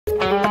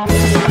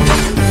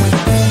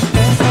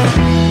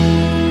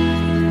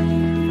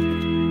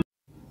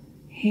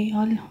Hey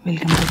all,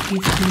 welcome to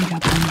Peaceful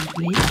Japanese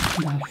Play,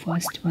 the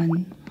first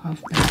one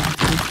of the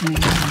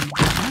questline on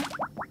Terra.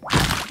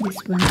 This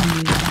one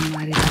is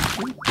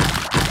Amaterasu,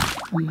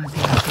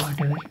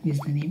 whatever is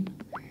the name.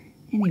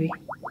 Anyway,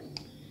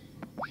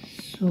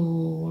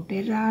 so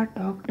Terra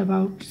talked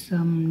about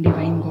some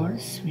divine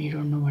gods. We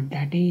don't know what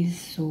that is,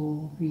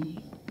 so we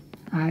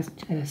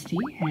asked Rusty,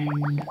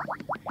 and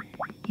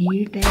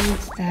he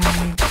tells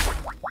that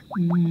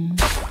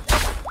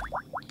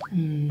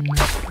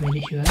not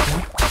very sure,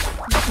 but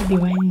the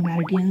divine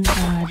guardians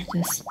are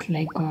just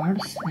like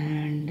gods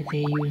and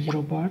they use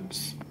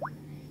robots.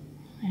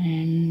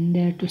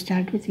 And to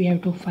start with, we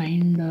have to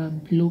find a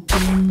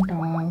blueprint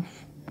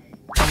of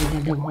either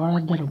the god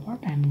or the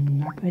robot. I'm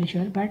not very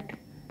sure, but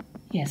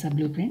yes, a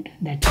blueprint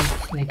that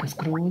looks like a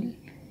scroll.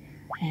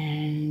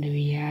 And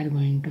we are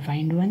going to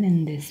find one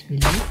in this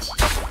village.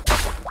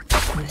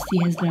 Rusty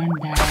has learned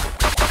that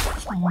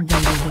some of the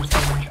villagers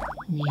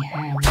may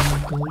have one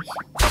of those.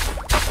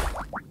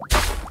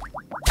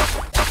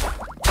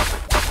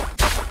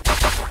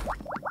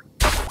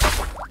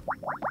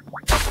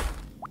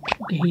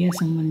 Okay, here's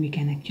someone we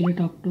can actually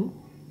talk to,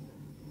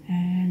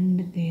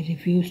 and they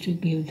refuse to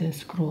give the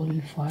scroll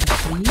for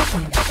free. We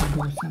have to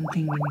do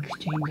something in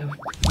exchange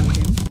for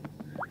them.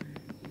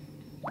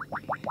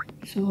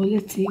 So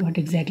let's see what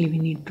exactly we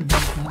need to do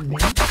for them.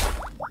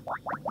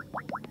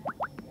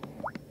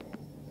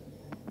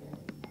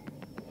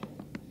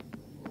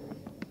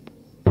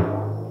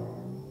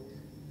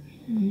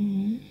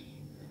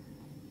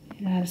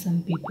 There are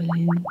some people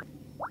in.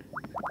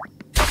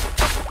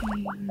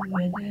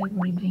 Whether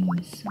we bring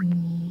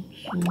some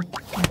soup,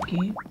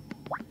 okay.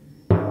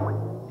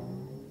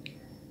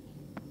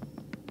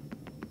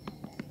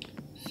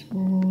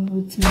 So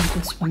it's not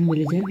just one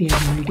villager, we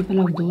have multiple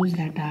of those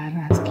that are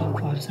asking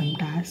for some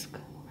task.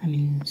 I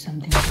mean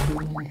something to do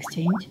in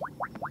exchange.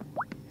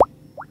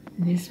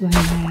 This one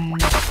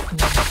has to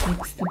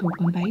fix the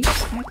broken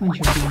pipes. That one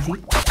should be easy.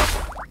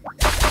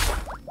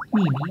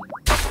 Maybe.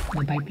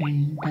 The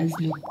pipeline does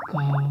look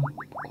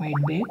quite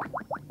big.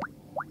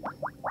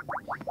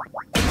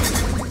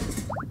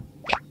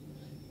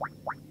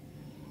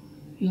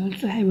 We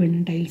also have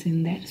wooden tiles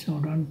in there, so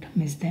don't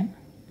miss them.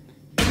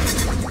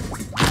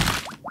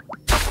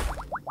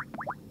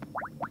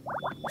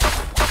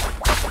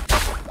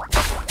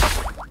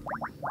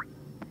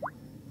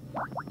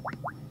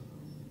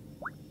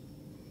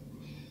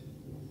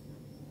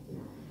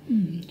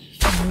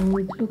 So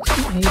it looks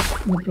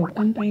like the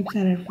broken pipes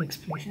are at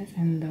fixed places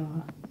and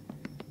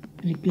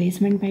the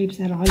replacement pipes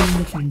are all in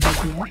the center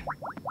here.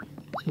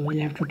 So we'll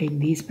have to take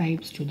these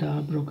pipes to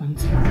the broken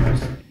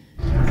slots.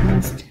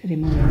 First,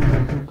 remove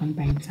the broken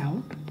pipes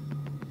out.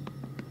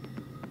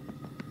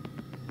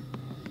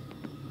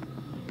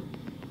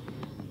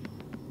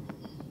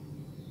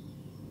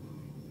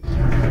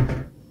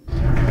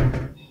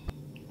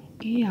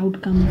 Okay,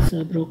 out comes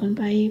a broken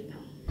pipe,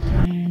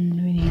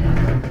 and we need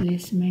a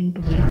replacement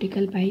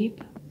vertical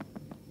pipe.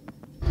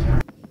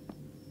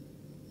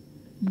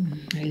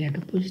 I'll have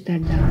to push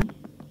that down.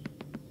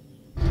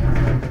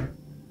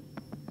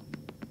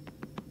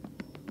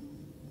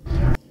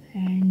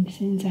 And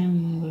since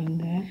I'm going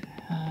there,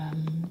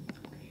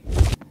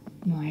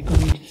 no, I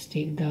couldn't just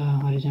take the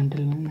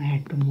horizontal one. I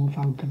had to move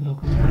out the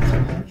broken piece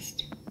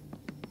first.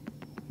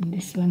 And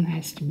this one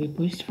has to be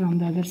pushed from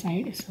the other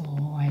side, so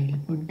I'll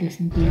put this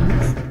in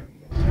place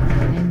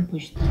and then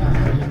push the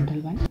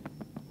horizontal one.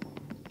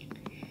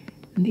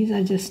 And these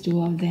are just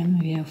two of them.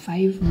 We have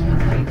 5 more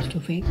pipes to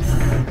fix.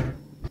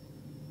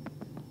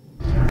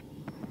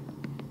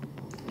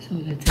 So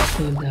let's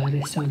explore the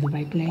rest of the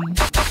pipeline.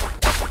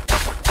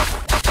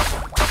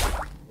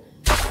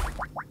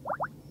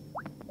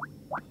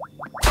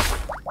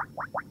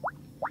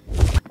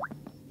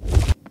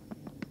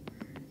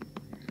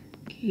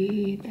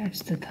 Okay,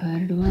 that's the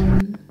third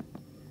one.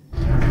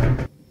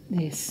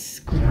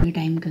 This could be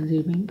time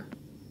consuming.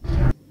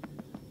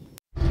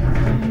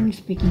 And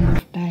speaking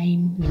of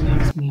time,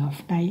 reminds me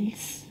of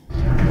tiles.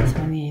 This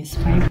one is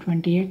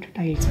 528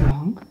 tiles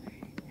long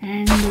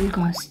and will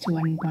cost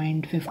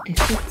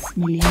 1.56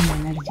 million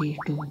energy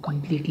to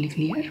completely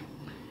clear.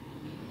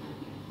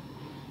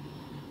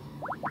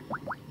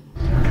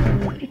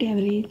 So pretty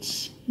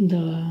average.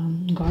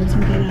 The gods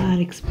in Terra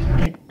are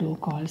expected to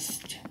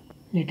cost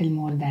little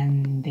more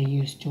than they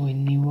used to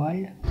in New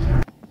World.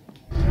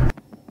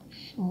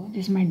 So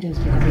this might just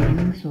be the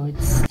beginning, so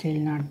it's still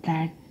not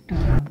that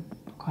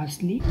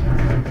costly.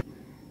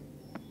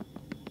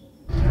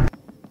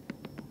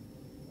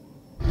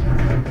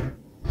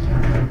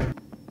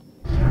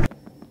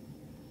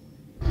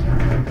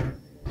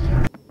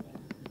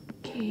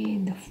 Okay,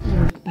 the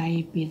 4th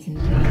pipe is in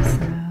place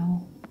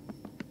now.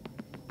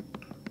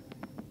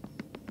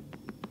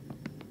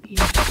 We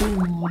have 2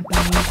 more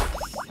pipes.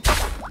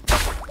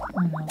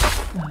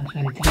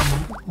 Sorry, 3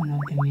 more. One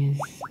of them is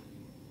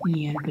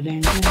near to the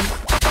entrance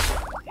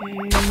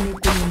and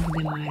 2 of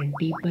them are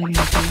deeper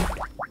into it.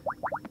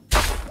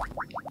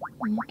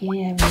 Okay,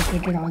 I've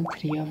located all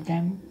 3 of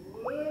them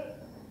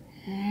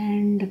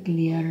and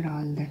cleared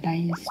all the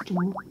tiles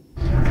too.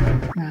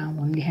 Now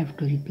only have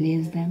to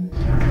replace them.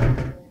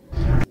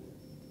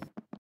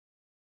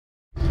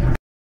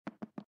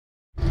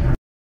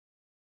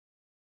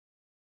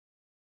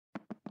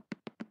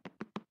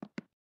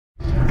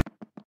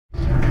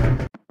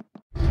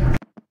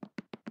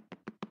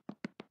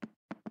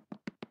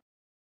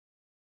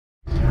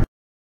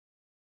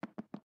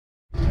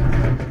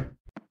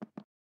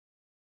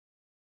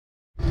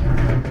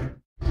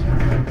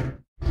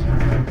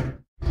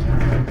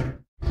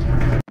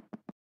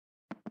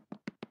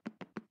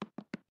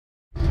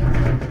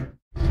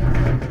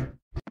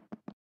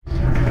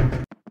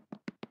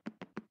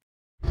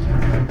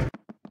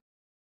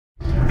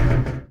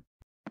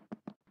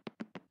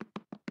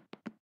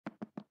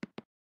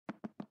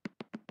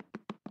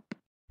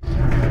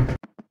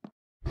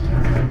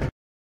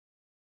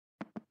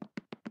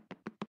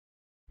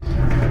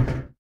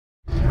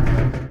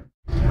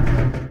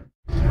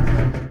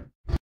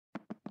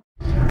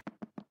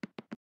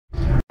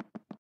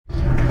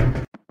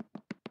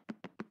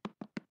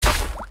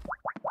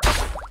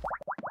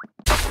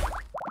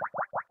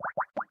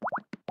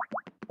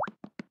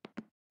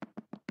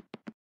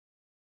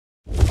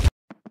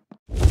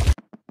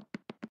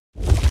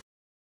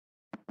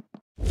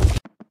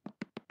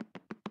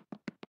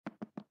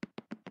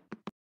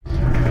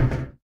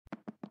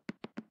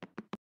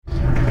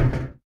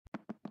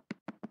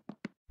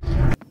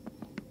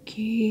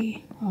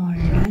 Okay, all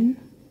done.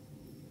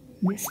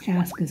 This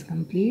task is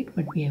complete,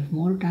 but we have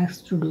more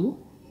tasks to do.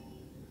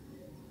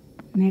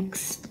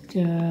 Next,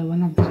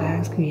 one of the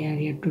tasks we are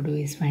yet to do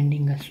is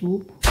finding a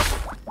soup.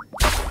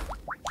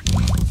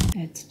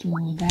 Let's do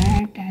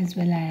that, as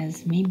well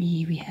as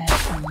maybe we have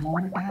some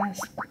more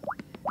tasks.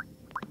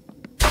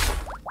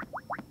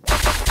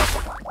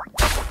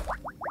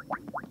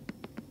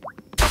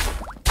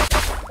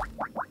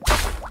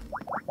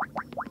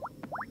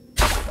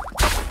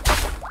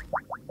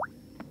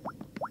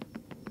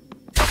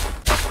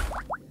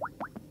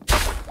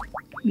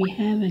 We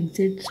have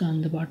exits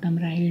on the bottom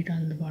right,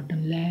 on the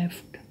bottom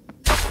left.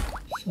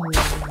 So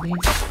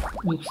this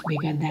looks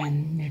bigger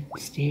than it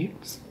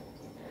states.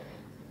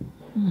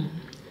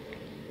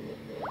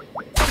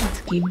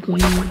 Let's keep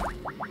going.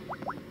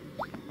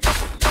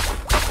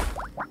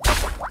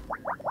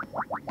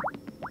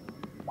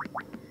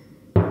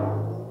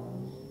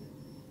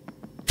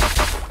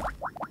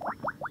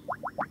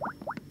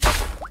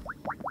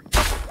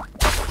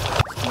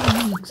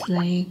 Looks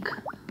like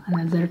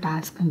another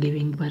task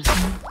giving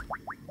person.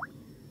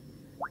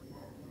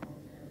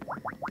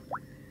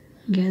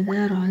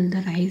 Gather all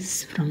the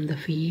rice from the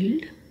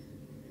field.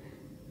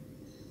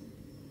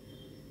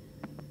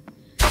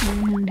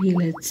 And he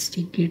lets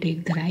Diggy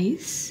take the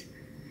rice.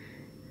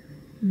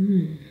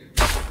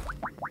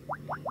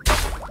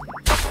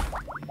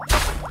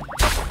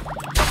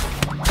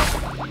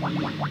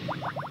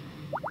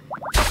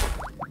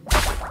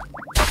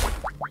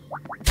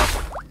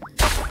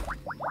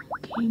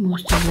 Okay,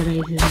 most of the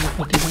rice is not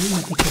pickable.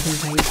 The pickable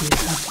rice is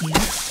up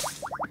here.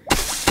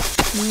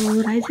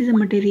 So rice is a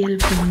material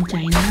from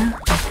China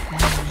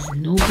that has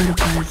no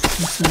purpose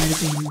to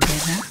serve in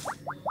Terra.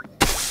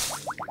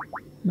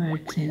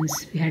 But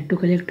since we had to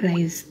collect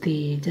rice,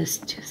 they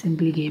just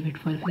simply gave it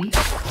for free.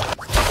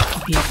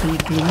 If you have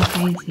collected enough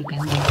rice, you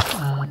can get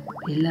a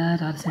pillar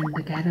or send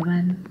the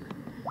caravan.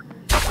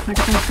 But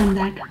apart from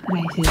that,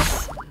 rice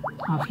is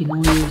of no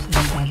use in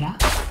Terra.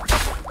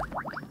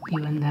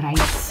 Even the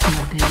rice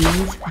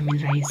materials,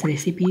 rice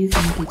recipes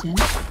in kitchen,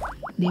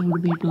 they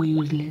would be too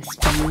useless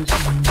to use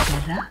in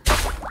Terra.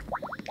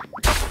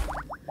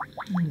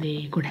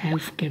 They could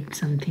have kept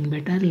something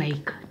better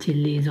like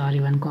chilies or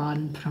even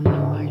corn from New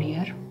World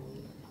here.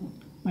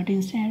 But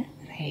instead,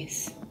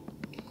 rice.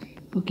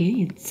 Okay,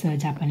 it's a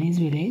Japanese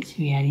village.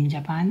 We are in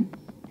Japan.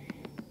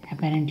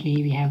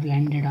 Apparently, we have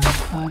landed on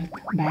Earth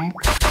back.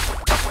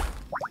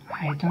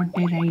 I thought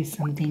Terra is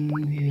something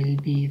we will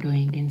be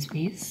doing in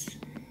space.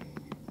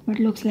 But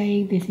looks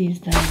like this is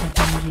the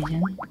Japan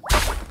region.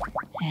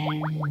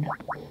 And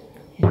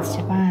it's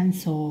Japan,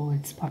 so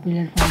it's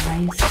popular for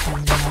rice, as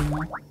we all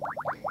know.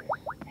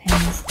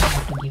 Hence, they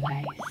have to give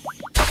rice.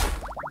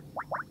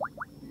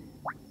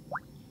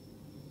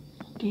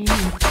 Okay,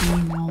 let's see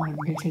now what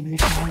this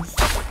exit has.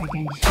 I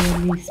can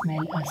surely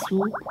smell a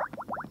soup.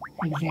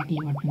 Exactly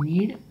what we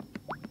need.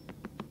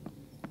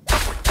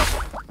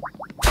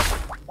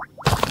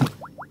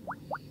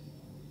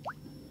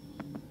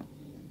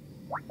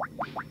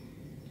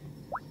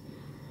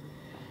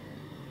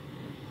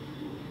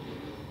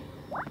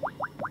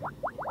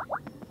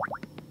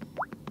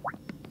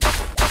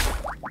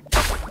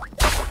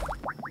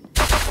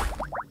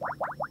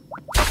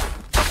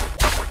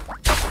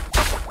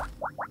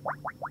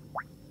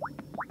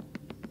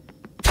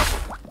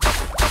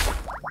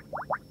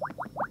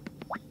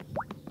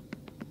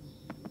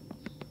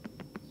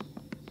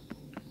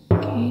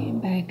 Okay,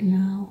 back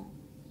now.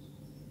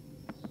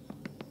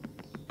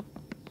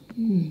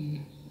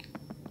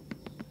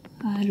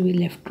 Are we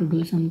left to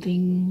do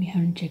something? We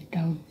haven't checked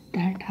out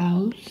that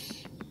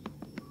house.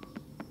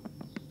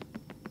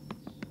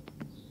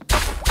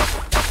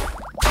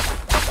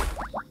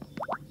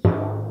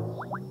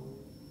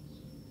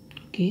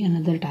 Okay,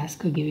 another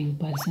task giving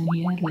person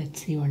here.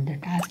 Let's see what the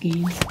task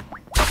is.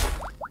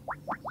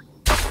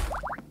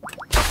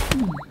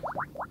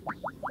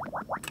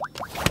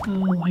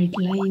 White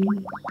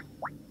line.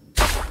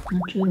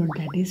 Not sure what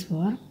that is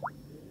for.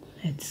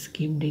 Let's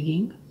keep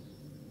digging.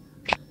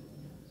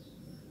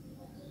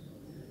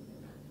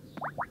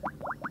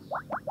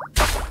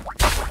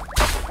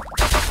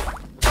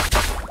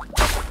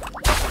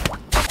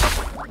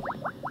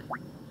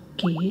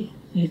 Okay,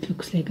 it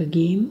looks like a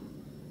game.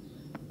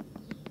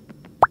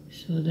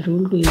 So the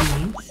rule 2 is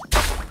nice.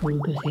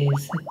 Rule 2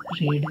 says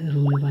read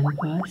rule 1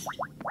 first.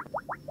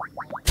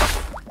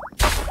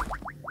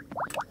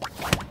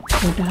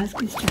 The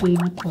task is to clean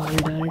up all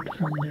dirt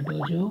from the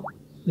dojo,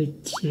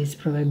 which is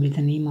probably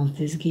the name of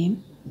this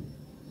game.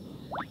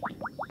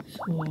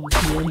 So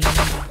clearing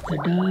up the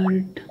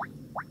dirt.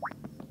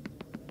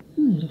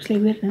 Looks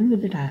like we're done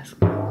with the task.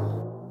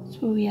 So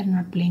we are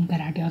not playing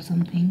karate or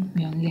something.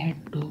 We only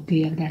had to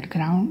clear that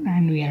ground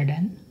and we are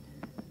done.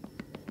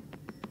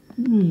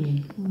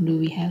 Do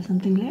we have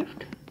something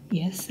left?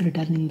 Yes,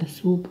 returning the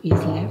soup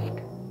is left.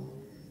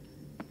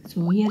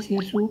 So here's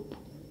your soup.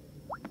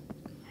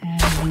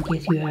 And in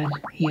case you are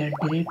here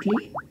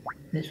directly,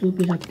 the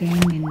soup is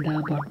obtained in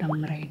the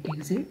bottom right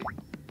exit.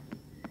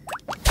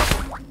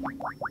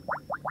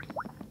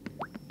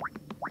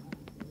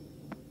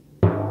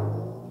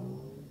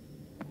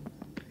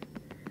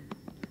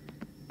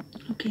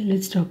 Okay,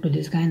 let's talk to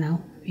this guy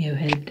now. We have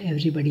helped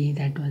everybody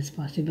that was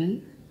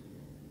possible.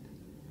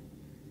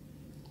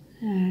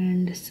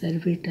 And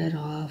servitor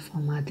of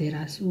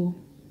Amaterasu.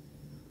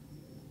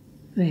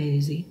 Where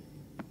is he?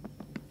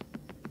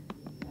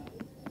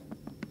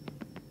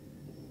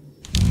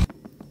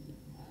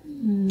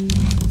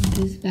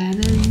 These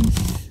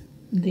barrels,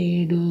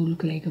 they do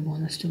look like a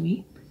bonus to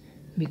me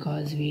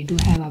because we do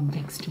have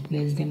objects to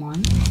place them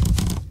on.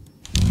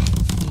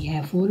 We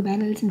have 4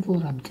 barrels and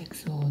 4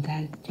 objects, so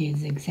that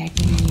is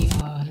exactly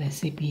a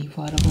recipe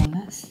for a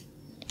bonus.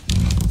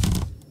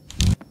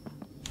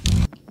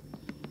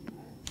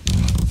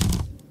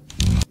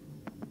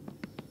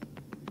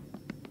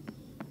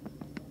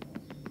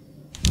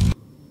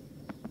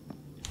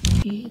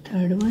 Okay,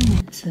 third one,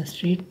 it's a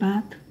straight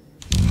path.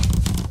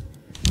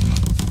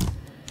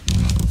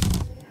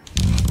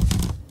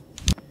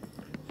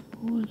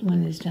 Fourth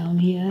one is down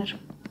here.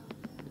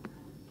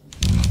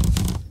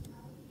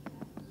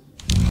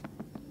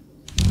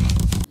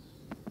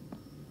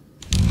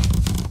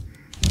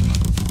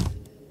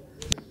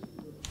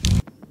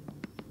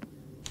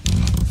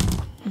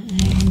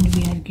 And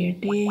we are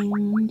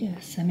getting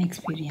just some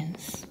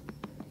experience.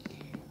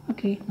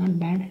 Okay, not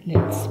bad.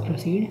 Let's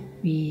proceed.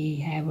 We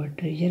have a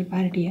treasure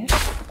part here.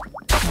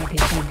 What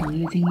is the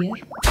only thing here?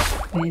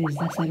 Where is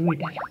the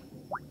servitor?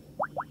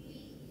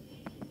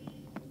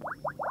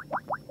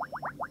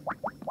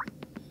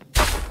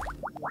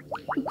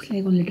 Looks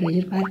like only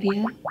treasure part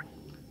here.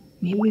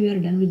 Maybe we are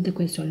done with the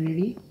quest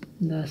already.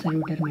 The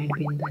servitor might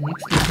be in the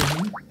next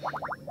location.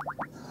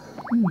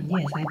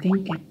 Yes, I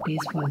think it is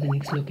for the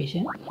next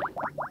location.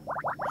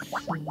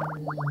 So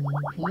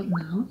for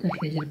now, the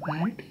treasure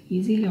part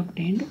easily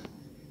obtained.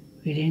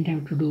 We didn't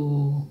have to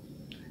do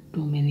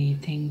too many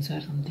things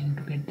or something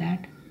to get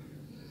that.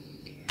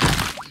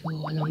 So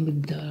along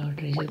with the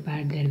treasure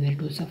part, there were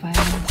 2 sapphires,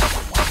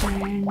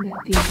 and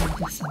these are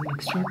just some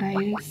extra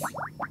tiles.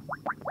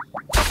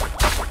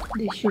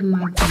 This should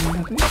mark the end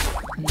of it,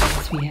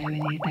 unless we have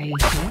any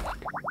tiles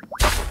left.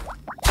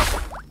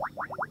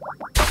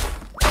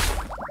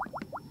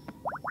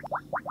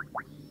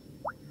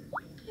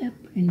 Yep,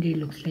 indeed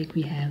looks like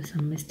we have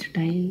some missed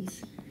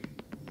tiles.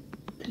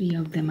 3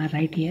 of them are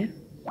right here.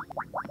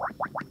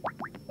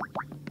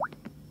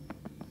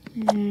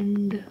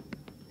 And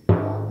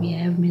we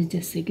have missed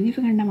a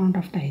significant amount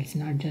of tiles,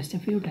 not just a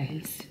few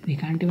tiles. We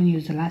can't even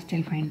use the last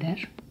tile finder.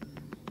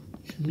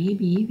 So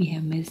maybe we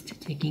have missed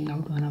checking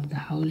out one of the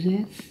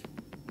houses.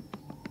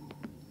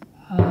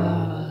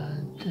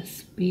 The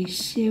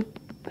spaceship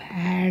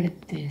had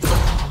this.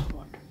 I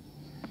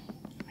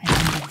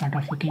never thought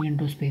of looking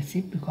into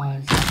spaceship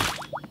because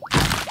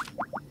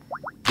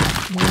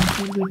the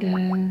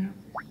servitor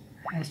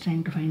is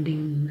trying to find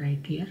him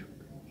right here.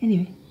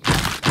 Anyway,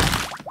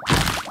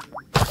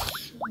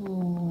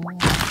 so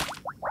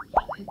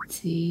let's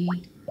see.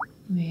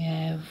 We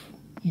have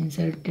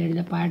inserted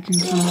the parts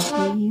into the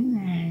machine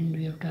and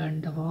we have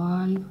turned the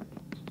valve.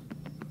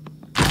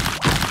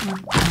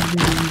 What are we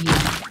doing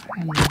here?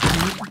 I'm not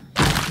sure.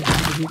 The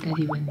servitor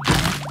even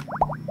here.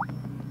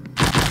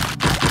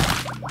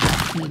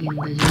 Plug in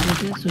the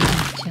generator so we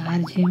can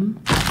charge him.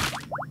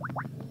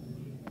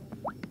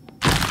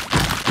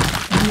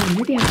 We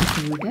already have the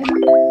servitor.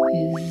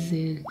 Is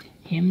it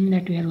him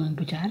that we are going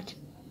to charge?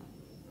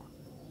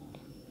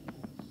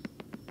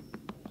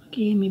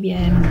 Okay, maybe I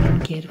haven't been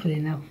careful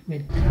enough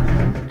with the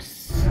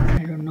notes.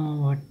 I don't know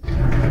what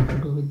to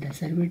do with the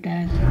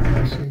servitor.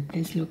 Should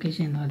this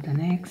location or the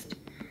next?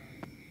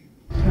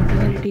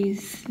 Whatever it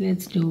is,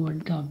 let's do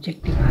what the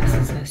objective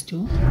asks us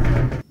to.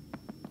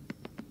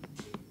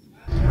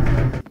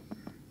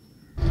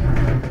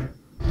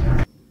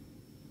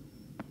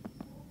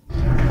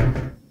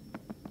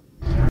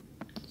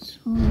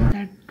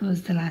 that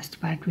was the last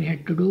part we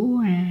had to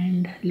do,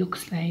 and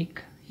looks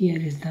like here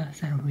is the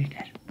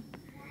servitor.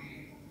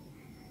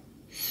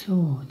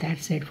 So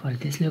that's it for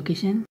this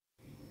location.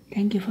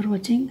 Thank you for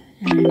watching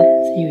and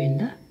see you in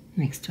the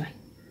next one.